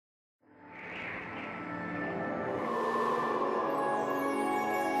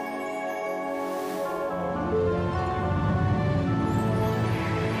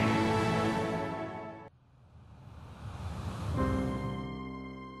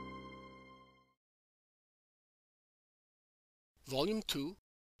Volume 2,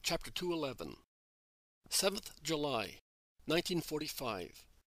 Chapter 211, 7th July, 1945.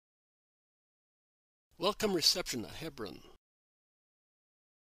 Welcome reception at Hebron.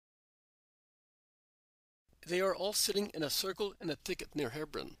 They are all sitting in a circle in a thicket near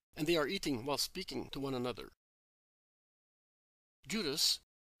Hebron, and they are eating while speaking to one another. Judas,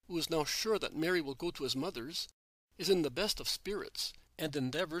 who is now sure that Mary will go to his mother's, is in the best of spirits, and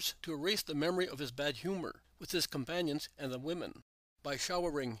endeavors to erase the memory of his bad humor with his companions and the women, by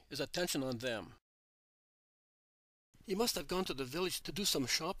showering his attention on them. He must have gone to the village to do some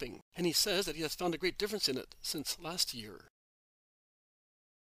shopping, and he says that he has found a great difference in it since last year.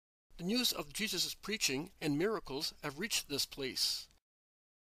 The news of Jesus' preaching and miracles have reached this place,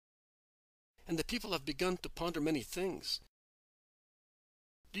 and the people have begun to ponder many things.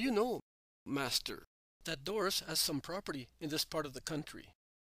 Do you know, Master, that Doris has some property in this part of the country?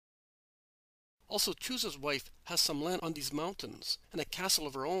 Also, Chusa's wife has some land on these mountains and a castle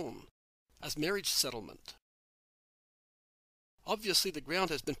of her own as marriage settlement. Obviously, the ground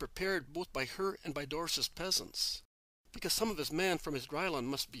has been prepared both by her and by Doris's peasants, because some of his men from his dry land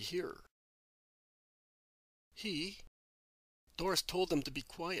must be here. Doris told them to be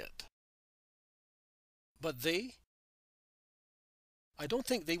quiet. But they? I don't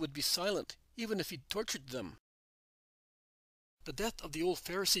think they would be silent even if he tortured them. The death of the old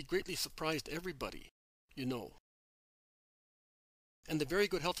Pharisee greatly surprised everybody, you know. And the very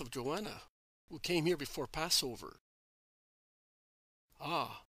good health of Joanna, who came here before Passover.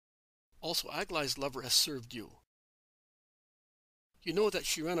 Also Aglai's lover has served you. You know that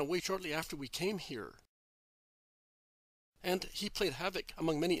she ran away shortly after we came here. And he played havoc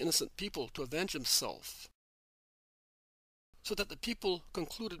among many innocent people to avenge himself, so that the people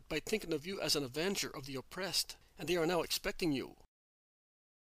concluded by thinking of you as an avenger of the oppressed, and they are now expecting you.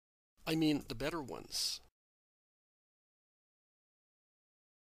 I mean the better ones.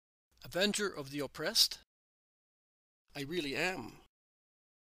 Avenger of the oppressed? I really am.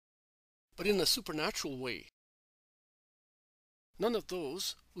 But in a supernatural way. None of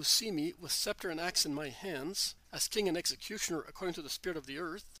those who see me with scepter and axe in my hands, as king and executioner according to the spirit of the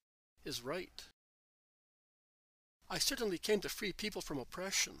earth, is right. I certainly came to free people from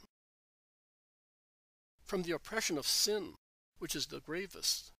oppression. From the oppression of sin, which is the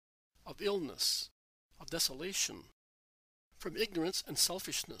gravest, of illness, of desolation, from ignorance and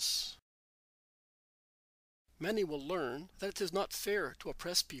selfishness. Many will learn that it is not fair to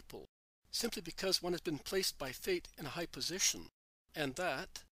oppress people, simply because one has been placed by fate in a high position, and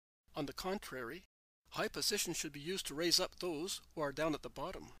that, on the contrary, high position should be used to raise up those who are down at the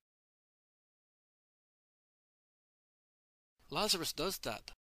bottom. Lazarus does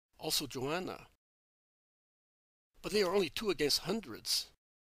that, also Joanna. But they are only 2 against hundreds,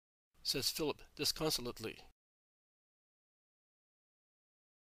 says Philip disconsolately.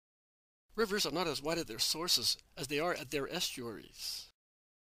 Rivers are not as wide at their sources as they are at their estuaries.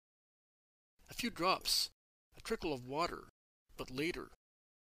 A few drops, a trickle of water, but later.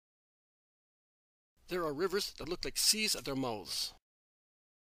 There are rivers that look like seas at their mouths.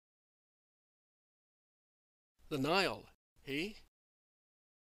 The Nile, eh?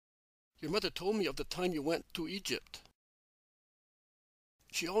 Your mother told me of the time you went to Egypt.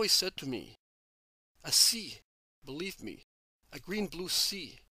 She always said to me, a sea, believe me, a green-blue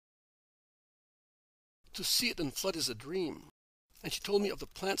sea. To see it in flood is a dream. And she told me of the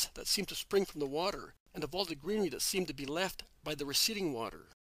plants that seemed to spring from the water, and of all the greenery that seemed to be left by the receding water,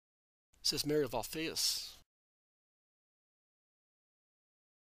 says Mary of Alphaeus.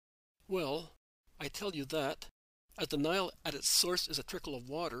 Well, I tell you that, as the Nile at its source is a trickle of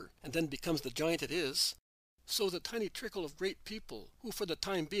water, and then becomes the giant it is, so the tiny trickle of great people, who for the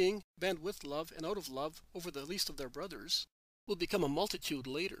time being band with love and out of love over the least of their brothers, will become a multitude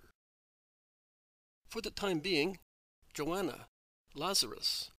later. For the time being, Joanna,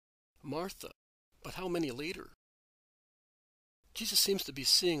 Lazarus, Martha, but how many later? Jesus seems to be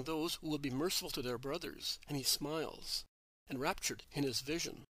seeing those who will be merciful to their brothers, and he smiles, enraptured in his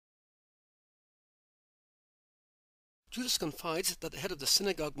vision. Judas confides that the head of the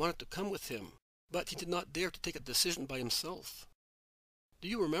synagogue wanted to come with him, but he did not dare to take a decision by himself. Do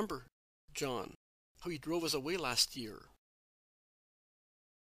you remember, John, how he drove us away last year?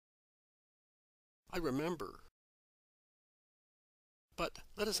 I remember. But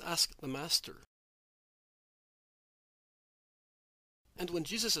let us ask the Master. And when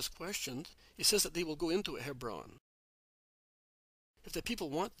Jesus is questioned, he says that they will go into Hebron. If the people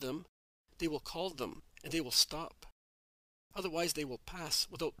want them, they will call them, and they will stop. Otherwise they will pass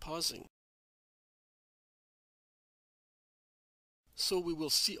without pausing. So we will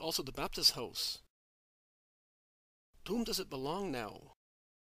see also the Baptist house. whom does it belong now?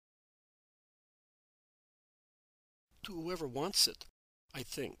 To whoever wants it, I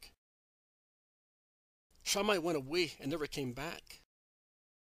think. Shammai went away and never came back.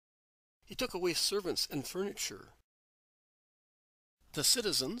 He took away servants and furniture. The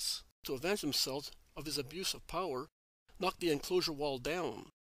citizens, to avenge themselves of his abuse of power, knocked the enclosure wall down,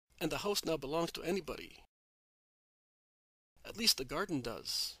 and the house now belongs to anybody. At least the garden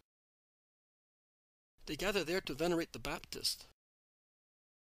does. They gather there to venerate the Baptist.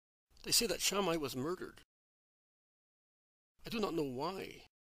 They say that Shammai was murdered. I do not know why.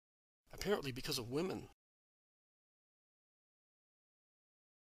 Apparently because of women.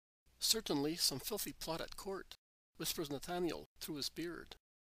 Certainly some filthy plot at court, whispers Nathaniel through his beard.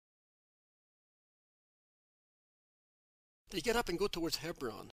 They get up and go towards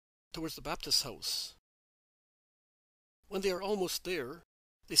Hebron, towards the Baptist's house. When they are almost there,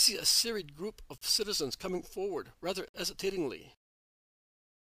 they see a serried group of citizens coming forward rather hesitatingly.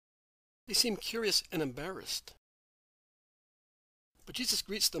 They seem curious and embarrassed. But Jesus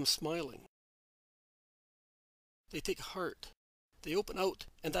greets them smiling. They take heart. They open out,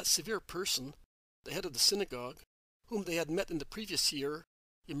 and that severe person, the head of the synagogue, whom they had met in the previous year,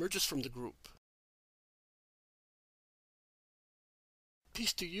 emerges from the group.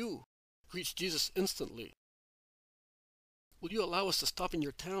 "Peace to you," greets Jesus instantly. "Will you allow us to stop in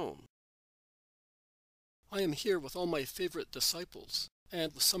your town? I am here with all my favorite disciples,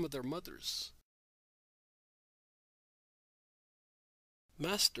 and with some of their mothers."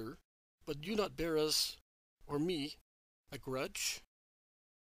 "Master, but do you not bear us, or me, a grudge?"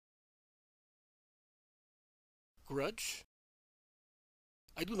 Grudge?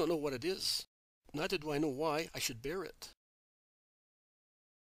 I do not know what it is, neither do I know why I should bear it.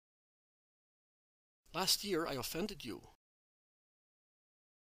 Last year I offended you.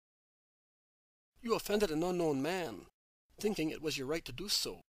 You offended an unknown man, thinking it was your right to do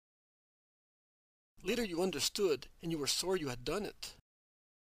so. Later you understood, and you were sorry you had done it.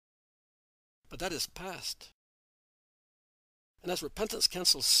 But that is past. And as repentance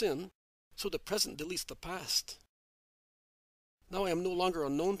cancels sin, so the present deletes the past. Now I am no longer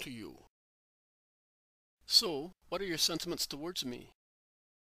unknown to you. So, what are your sentiments towards me?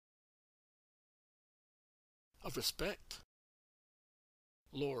 Of respect,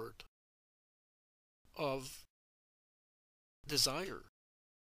 Lord. Of desire.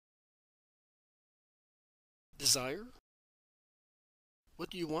 Desire?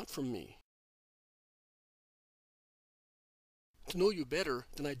 What do you want from me? To know you better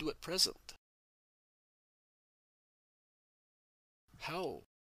than I do at present. How?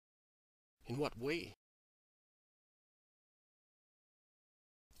 In what way?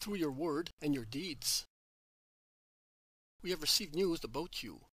 Through your word and your deeds. We have received news about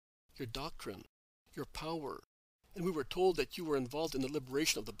you, your doctrine, your power, and we were told that you were involved in the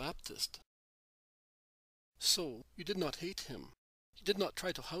liberation of the Baptist. So, you did not hate him. You did not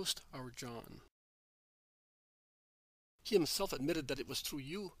try to oust our John. He himself admitted that it was through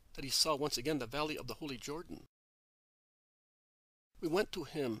you that he saw once again the valley of the Holy Jordan. We went to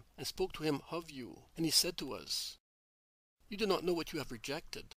him and spoke to him of you, and he said to us, "You do not know what you have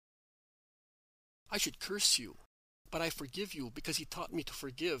rejected. I should curse you, but I forgive you because he taught me to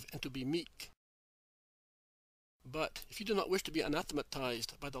forgive and to be meek. But if you do not wish to be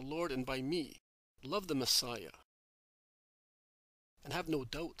anathematized by the Lord and by me, love the Messiah, and have no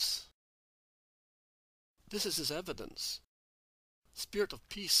doubts. This is his evidence: spirit of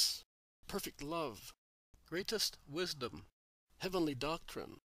peace, perfect love, greatest wisdom, heavenly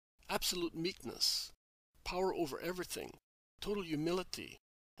doctrine, absolute meekness, power over everything, total humility,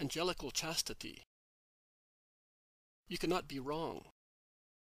 angelical chastity. You cannot be wrong.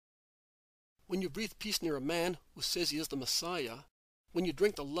 When you breathe peace near a man who says he is the Messiah, when you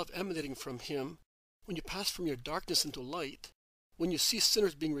drink the love emanating from him, when you pass from your darkness into light, when you see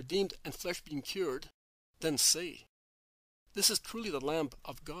sinners being redeemed and flesh being cured, then say, 'This is truly the Lamb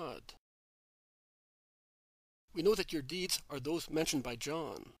of God.' We know that your deeds are those mentioned by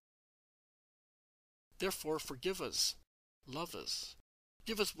John. Therefore, forgive us, love us,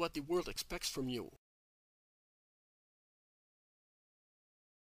 give us what the world expects from you.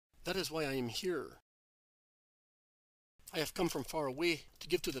 That is why I am here. I have come from far away to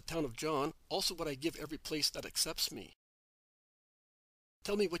give to the town of John also what I give every place that accepts me.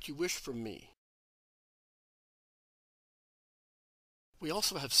 Tell me what you wish from me." We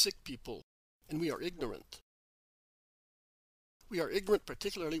also have sick people, and we are ignorant. We are ignorant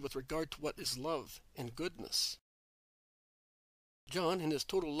particularly with regard to what is love and goodness. John, in his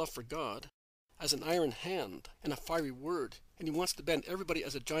total love for God, has an iron hand and a fiery word, and he wants to bend everybody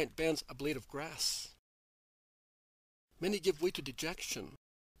as a giant bends a blade of grass. Many give way to dejection,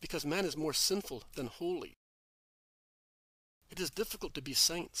 because man is more sinful than holy. It is difficult to be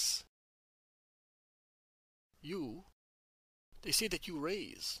saints. They say that you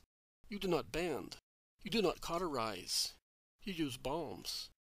raise. You do not bend. You do not cauterize. You use balms.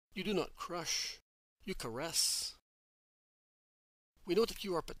 You do not crush. You caress. We know that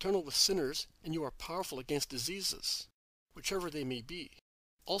you are paternal with sinners, and you are powerful against diseases, whichever they may be.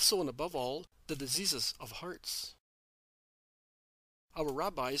 Also and above all, the diseases of hearts. Our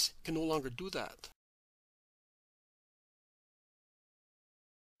rabbis can no longer do that.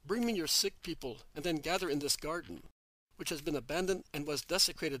 Bring me your sick people, and then gather in this garden, which has been abandoned and was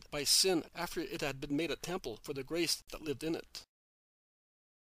desecrated by sin after it had been made a temple for the grace that lived in it.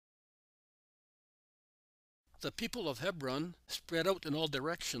 The people of Hebron spread out in all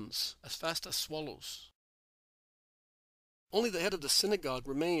directions, as fast as swallows. Only the head of the synagogue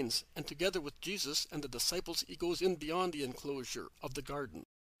remains, and together with Jesus and the disciples he goes in beyond the enclosure of the garden,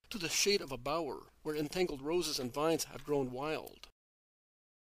 to the shade of a bower, where entangled roses and vines have grown wild.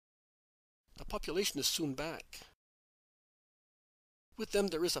 The population is soon back. With them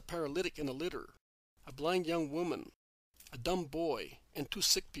there is a paralytic in a litter, a blind young woman, a dumb boy, and 2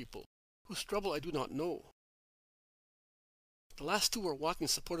 sick people, whose trouble I do not know. The last 2 are walking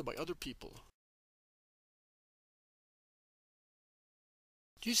supported by other people.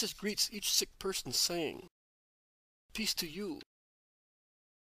 Jesus greets each sick person, saying, "Peace to you."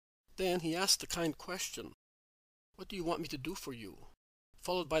 Then he asks the kind question, "What do you want me to do for you?"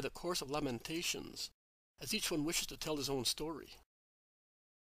 followed by the chorus of lamentations, as each one wishes to tell his own story.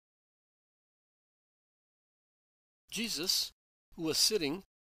 Jesus, who was sitting,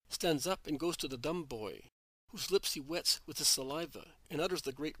 stands up and goes to the dumb boy, whose lips he wets with his saliva, and utters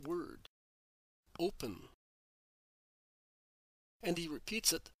the great word, "Open." And he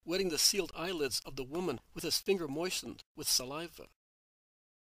repeats it, wetting the sealed eyelids of the woman with his finger moistened with saliva.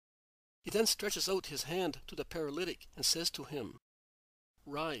 He then stretches out his hand to the paralytic and says to him,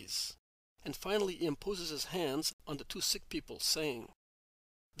 "Rise." And finally he imposes his hands on the 2 sick people, saying,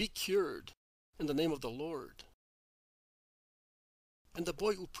 "Be cured in the name of the Lord." And the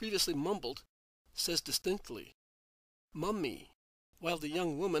boy who previously mumbled says distinctly, "Mummy," while the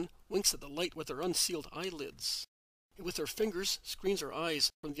young woman winks at the light with her unsealed eyelids, and with her fingers screens her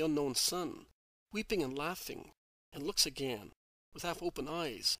eyes from the unknown sun, weeping and laughing, and looks again, with half-open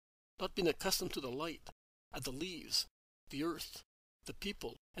eyes, not being accustomed to the light, at the leaves, the earth, the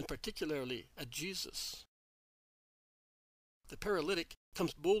people, and particularly at Jesus. The paralytic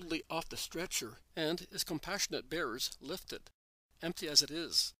comes boldly off the stretcher, and his compassionate bearers lift it, empty as it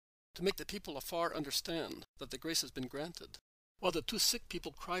is, to make the people afar understand that the grace has been granted, while the 2 sick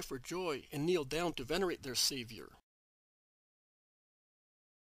people cry for joy and kneel down to venerate their Savior.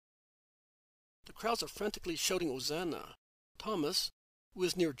 The crowds are frantically shouting Hosanna. Thomas, who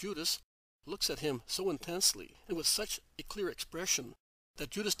is near Judas, looks at him so intensely and with such a clear expression that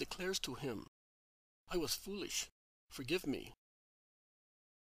Judas declares to him, "I was foolish. Forgive me."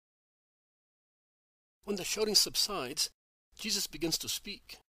 When the shouting subsides, Jesus begins to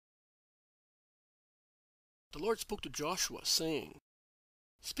speak. The Lord spoke to Joshua, saying,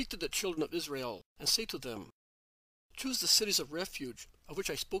 "Speak to the children of Israel, and say to them, choose the cities of refuge of which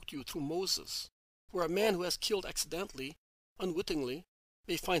I spoke to you through Moses, where a man who has killed accidentally, unwittingly,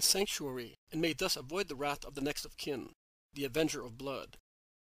 may find sanctuary, and may thus avoid the wrath of the next of kin, the avenger of blood."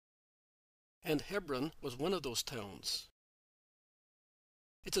 And Hebron was one of those towns.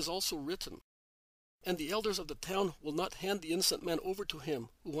 It is also written, "And the elders of the town will not hand the innocent man over to him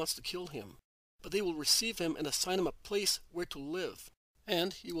who wants to kill him, but they will receive him and assign him a place where to live,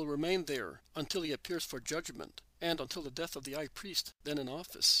 and he will remain there until he appears for judgment, and until the death of the high priest then in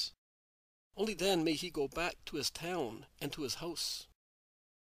office. Only then may he go back to his town and to his house."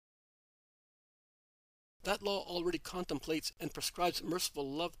 That law already contemplates and prescribes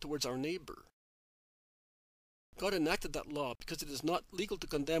merciful love towards our neighbor. God enacted that law because it is not legal to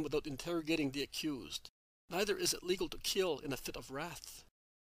condemn without interrogating the accused. Neither is it legal to kill in a fit of wrath.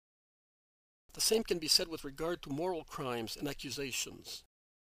 The same can be said with regard to moral crimes and accusations.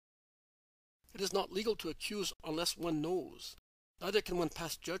 It is not legal to accuse unless one knows. Neither can one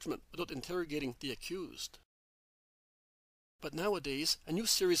pass judgment without interrogating the accused. But nowadays, a new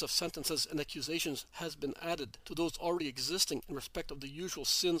series of sentences and accusations has been added to those already existing in respect of the usual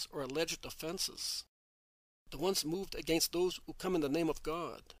sins or alleged offenses, the ones moved against those who come in the name of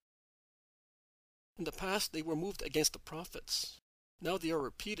God. In the past, they were moved against the prophets. Now they are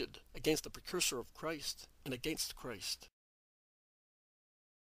repeated against the precursor of Christ and against Christ.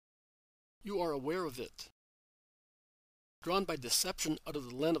 You are aware of it. Drawn by deception out of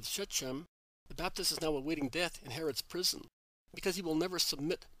the land of Shechem, The Baptist is now awaiting death in Herod's prison, because he will never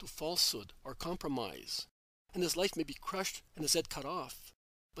submit to falsehood or compromise, and his life may be crushed and his head cut off,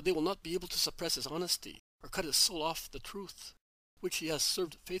 but they will not be able to suppress his honesty or cut his soul off the truth, which he has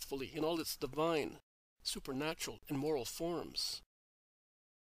served faithfully in all its divine, supernatural, and moral forms.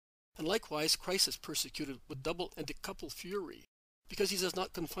 And likewise Christ is persecuted with double and decuple fury, because he does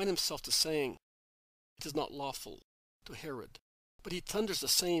not confine himself to saying, "It is not lawful," to Herod, but he thunders the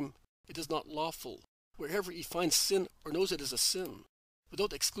same, "It is not lawful," wherever he finds sin or knows it is a sin,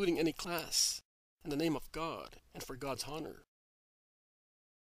 without excluding any class, in the name of God and for God's honor.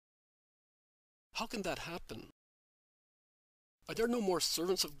 How can that happen? Are there no more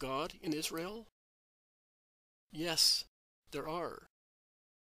servants of God in Israel? Yes, there are.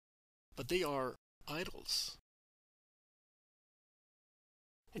 But they are idols.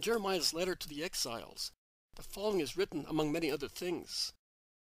 In Jeremiah's letter to the exiles, the following is written among many other things.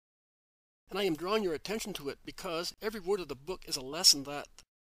 And I am drawing your attention to it because every word of the book is a lesson that,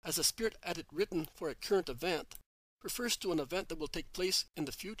 as the Spirit had it written for a current event, refers to an event that will take place in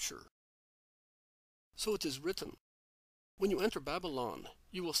the future. So it is written, "When you enter Babylon,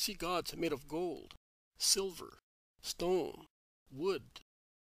 you will see gods made of gold, silver, stone, wood.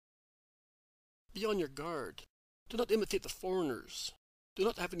 Be on your guard. Do not imitate the foreigners. Do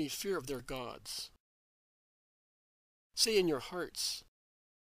not have any fear of their gods. Say in your hearts,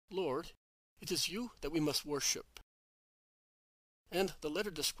 'Lord, it is you that we must worship.'" And the letter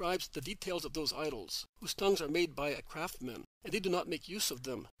describes the details of those idols, whose tongues are made by a craftsman, and they do not make use of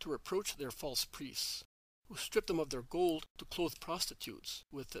them to reproach their false priests, who strip them of their gold to clothe prostitutes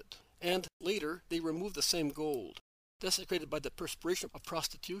with it. And later they remove the same gold, desecrated by the perspiration of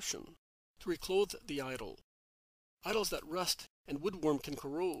prostitution, to reclothe the idol. Idols that rust and woodworm can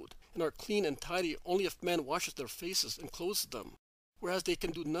corrode, and are clean and tidy only if man washes their faces and clothes them, whereas they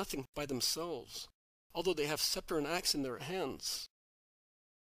can do nothing by themselves, although they have scepter and axe in their hands.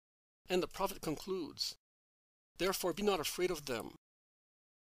 And the prophet concludes, "Therefore be not afraid of them."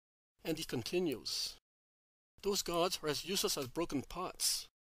 And he continues, "Those gods are as useless as broken pots.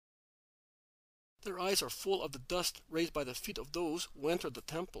 Their eyes are full of the dust raised by the feet of those who enter the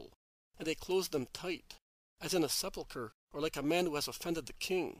temple, and they close them tight, as in a sepulchre or like a man who has offended the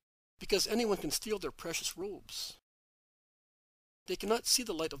king, because anyone can steal their precious robes. They cannot see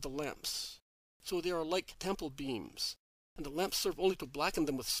the light of the lamps, so they are like temple beams, and the lamps serve only to blacken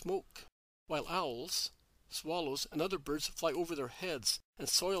them with smoke, while owls, swallows, and other birds fly over their heads and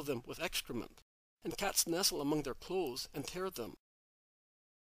soil them with excrement, and cats nestle among their clothes and tear them.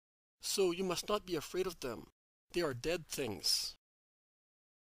 So you must not be afraid of them. They are dead things.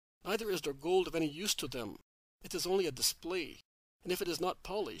 Neither is their gold of any use to them. It is only a display, and if it is not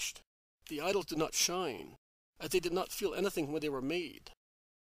polished, the idols do not shine, as they did not feel anything when they were made.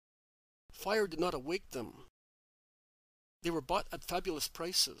 Fire did not awake them. They were bought at fabulous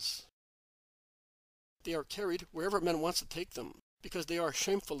prices. They are carried wherever man wants to take them, because they are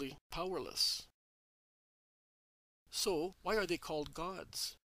shamefully powerless. So, why are they called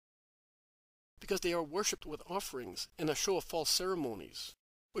gods? Because they are worshipped with offerings and a show of false ceremonies,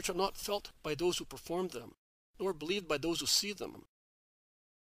 which are not felt by those who perform them, nor believed by those who see them.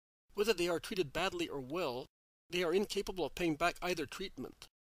 Whether they are treated badly or well, they are incapable of paying back either treatment,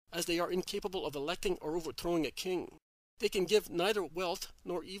 as they are incapable of electing or overthrowing a king. They can give neither wealth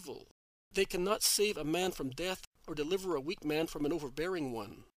nor evil. They cannot save a man from death or deliver a weak man from an overbearing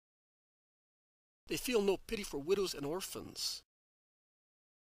one. They feel no pity for widows and orphans.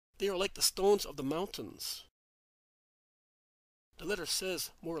 They are like the stones of the mountains. The letter says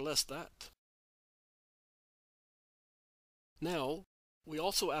more or less that. Now, we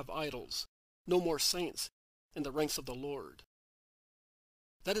also have idols, no more saints, in the ranks of the Lord.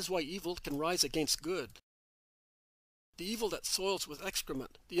 That is why evil can rise against good. The evil that soils with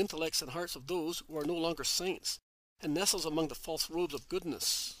excrement the intellects and hearts of those who are no longer saints, and nestles among the false robes of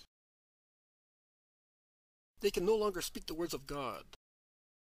goodness. They can no longer speak the words of God.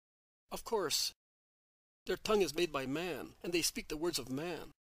 Of course, their tongue is made by man, and they speak the words of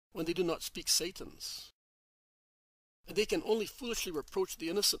man, when they do not speak Satan's. And they can only foolishly reproach the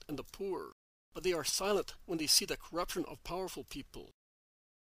innocent and the poor, but they are silent when they see the corruption of powerful people.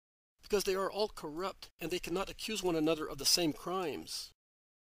 Because they are all corrupt, and they cannot accuse one another of the same crimes.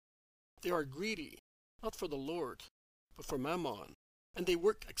 They are greedy, not for the Lord, but for mammon, and they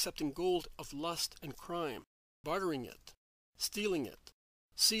work accepting gold of lust and crime, bartering it, stealing it,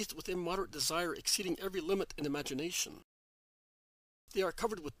 seized with immoderate desire exceeding every limit in imagination. They are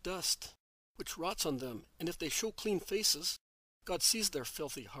covered with dust, which rots on them, and if they show clean faces, God sees their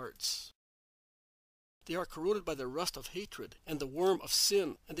filthy hearts. They are corroded by the rust of hatred and the worm of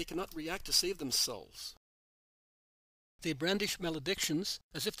sin, and they cannot react to save themselves. They brandish maledictions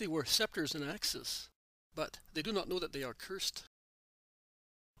as if they were scepters and axes, but they do not know that they are cursed.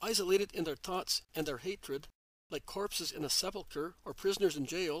 Isolated in their thoughts and their hatred, like corpses in a sepulchre or prisoners in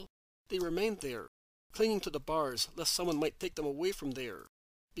jail, they remain there, clinging to the bars lest someone might take them away from there,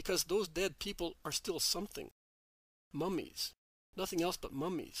 because those dead people are still something. Mummies, nothing else but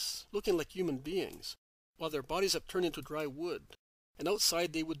mummies, looking like human beings, while their bodies have turned into dry wood, and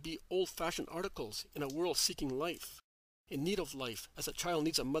outside they would be old-fashioned articles in a world seeking life, in need of life as a child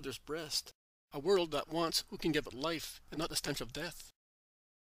needs a mother's breast, a world that wants who can give it life and not the stench of death.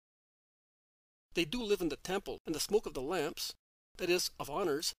 They do live in the temple, and the smoke of the lamps, that is, of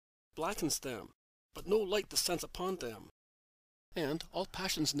honors, blackens them, but no light descends upon them, and all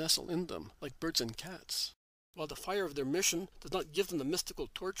passions nestle in them like birds and cats, while the fire of their mission does not give them the mystical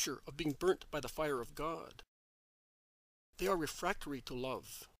torture of being burnt by the fire of God. They are refractory to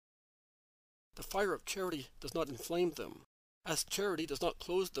love. The fire of charity does not inflame them, as charity does not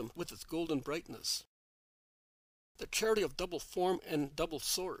clothe them with its golden brightness. The charity of double form and double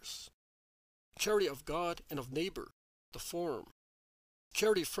source, charity of God and of neighbor, the form,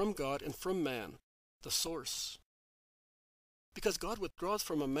 charity from God and from man, the source. Because God withdraws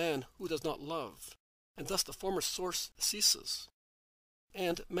from a man who does not love, and thus the former source ceases.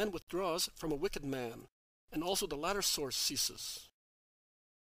 And man withdraws from a wicked man, and also the latter source ceases.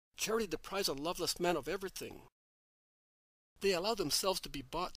 Charity deprives a loveless man of everything. They allow themselves to be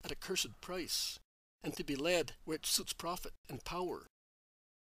bought at a cursed price, and to be led where it suits profit and power.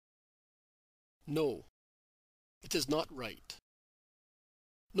 No, it is not right.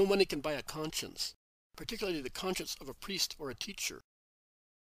 No money can buy a conscience, particularly the conscience of a priest or a teacher.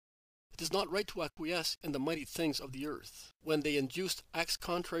 It is not right to acquiesce in the mighty things of the earth when they induce acts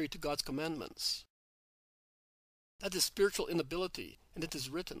contrary to God's commandments. That is spiritual inability, and it is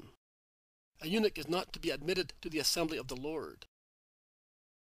written, "A eunuch is not to be admitted to the assembly of the Lord."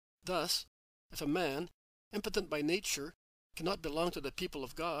 Thus, if a man, impotent by nature, cannot belong to the people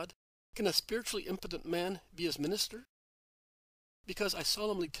of God, can a spiritually impotent man be his minister? Because I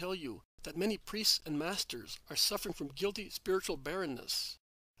solemnly tell you that many priests and masters are suffering from guilty spiritual barrenness,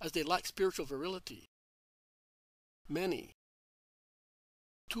 as they lack spiritual virility. Many.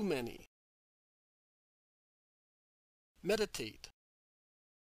 Too many. Meditate.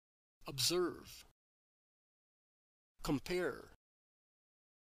 Observe. Compare.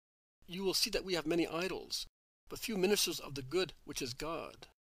 You will see that we have many idols, but few ministers of the good which is God.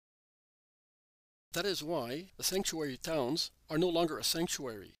 That is why the sanctuary towns are no longer a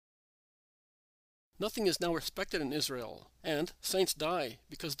sanctuary. Nothing is now respected in Israel, and saints die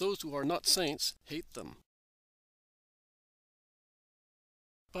because those who are not saints hate them.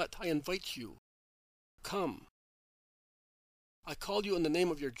 But I invite you, come. I call you in the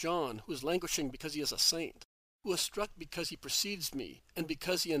name of your John, who is languishing because he is a saint, who is struck because he precedes me, and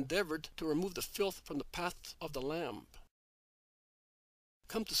because he endeavored to remove the filth from the path of the Lamb.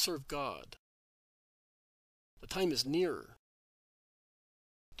 Come to serve God. The time is near.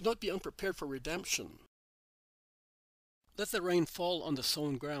 Do not be unprepared for redemption. Let the rain fall on the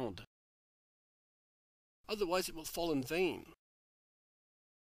sown ground. Otherwise it will fall in vain.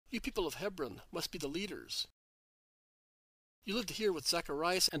 You people of Hebron must be the leaders. You lived here with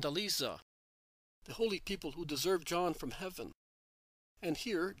Zacharias and Eliza, the holy people who deserved John from heaven. And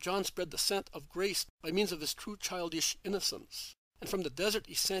here John spread the scent of grace by means of his true childish innocence. And from the desert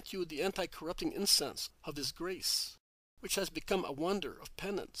he sent you the anti-corrupting incense of his grace, which has become a wonder of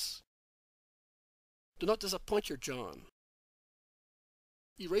penance. Do not disappoint your John.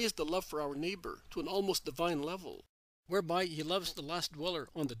 He raised the love for our neighbor to an almost divine level, whereby he loves the last dweller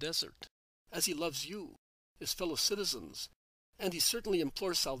on the desert, as he loves you, his fellow citizens, and he certainly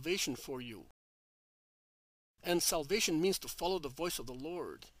implores salvation for you. And salvation means to follow the voice of the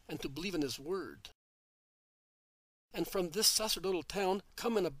Lord, and to believe in his word. And from this sacerdotal town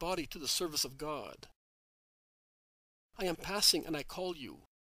come in a body to the service of God. I am passing, and I call you.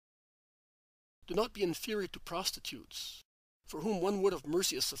 Do not be inferior to prostitutes, for whom one word of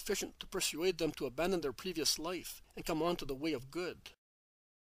mercy is sufficient to persuade them to abandon their previous life and come on to the way of good.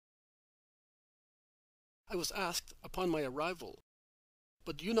 I was asked upon my arrival,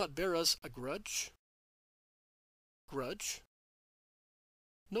 "But do you not bear us a grudge?" Grudge?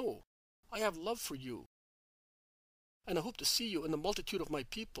 No, I have love for you, and I hope to see you in the multitude of my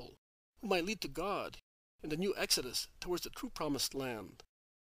people, whom I lead to God in the new Exodus towards the true promised land,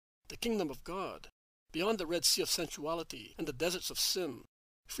 the kingdom of God, beyond the Red Sea of sensuality and the deserts of sin,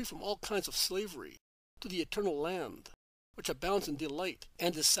 free from all kinds of slavery, to the eternal land, which abounds in delight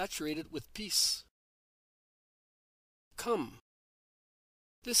and is saturated with peace. Come.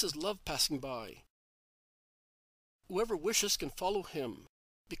 This is love passing by. Whoever wishes can follow him,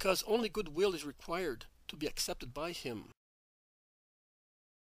 because only goodwill is required to be accepted by him.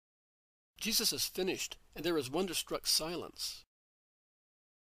 Jesus has finished, and there is wonderstruck silence.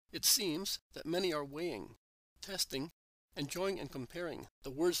 It seems that many are weighing, testing, enjoying and comparing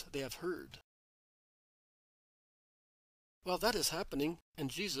the words they have heard. While that is happening, and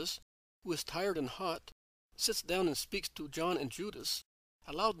Jesus, who is tired and hot, sits down and speaks to John and Judas,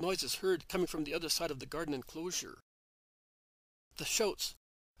 a loud noise is heard coming from the other side of the garden enclosure. The shouts,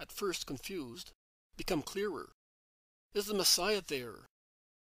 at first confused, become clearer. Is the Messiah there?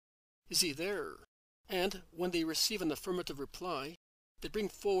 Is he there? And when they receive an affirmative reply, they bring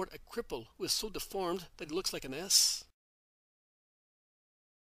forward a cripple who is so deformed that he looks like an S.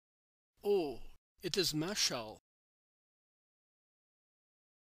 Oh, it is Mashal.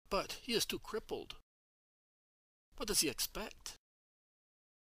 But he is too crippled. What does he expect?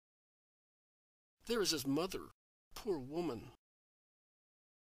 There is his mother, poor woman.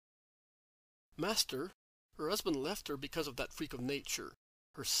 Master, her husband left her because of that freak of nature,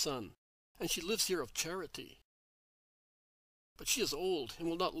 her son, and she lives here of charity. But she is old and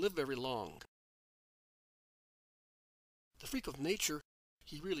will not live very long. The freak of nature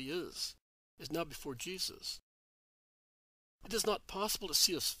he really is now before Jesus. It is not possible to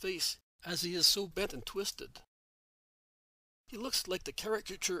see his face, as he is so bent and twisted. He looks like the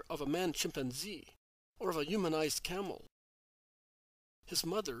caricature of a man-chimpanzee, or of a humanized camel. His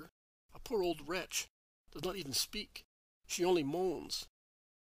mother, a poor old wretch, does not even speak. She only moans,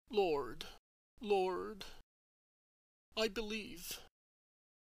 "Lord, Lord, I believe."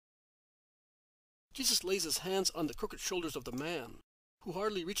 Jesus lays his hands on the crooked shoulders of the man, who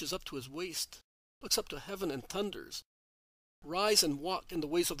hardly reaches up to his waist, looks up to heaven and thunders, "Rise and walk in the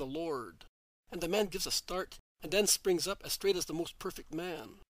ways of the Lord." And the man gives a start, and then springs up as straight as the most perfect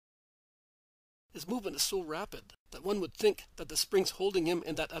man. His movement is so rapid that one would think that the springs holding him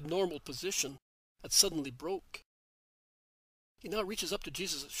in that abnormal position had suddenly broke. He now reaches up to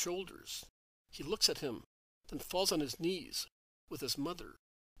Jesus' shoulders. He looks at him, then falls on his knees with his mother,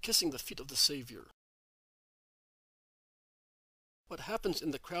 kissing the feet of the Savior. What happens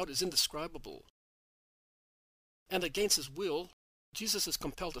in the crowd is indescribable. And against his will, Jesus is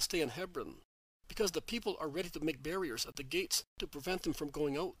compelled to stay in Hebron, because the people are ready to make barriers at the gates to prevent him from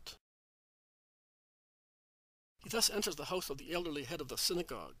going out. He thus enters the house of the elderly head of the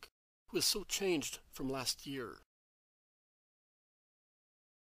synagogue, who is so changed from last year.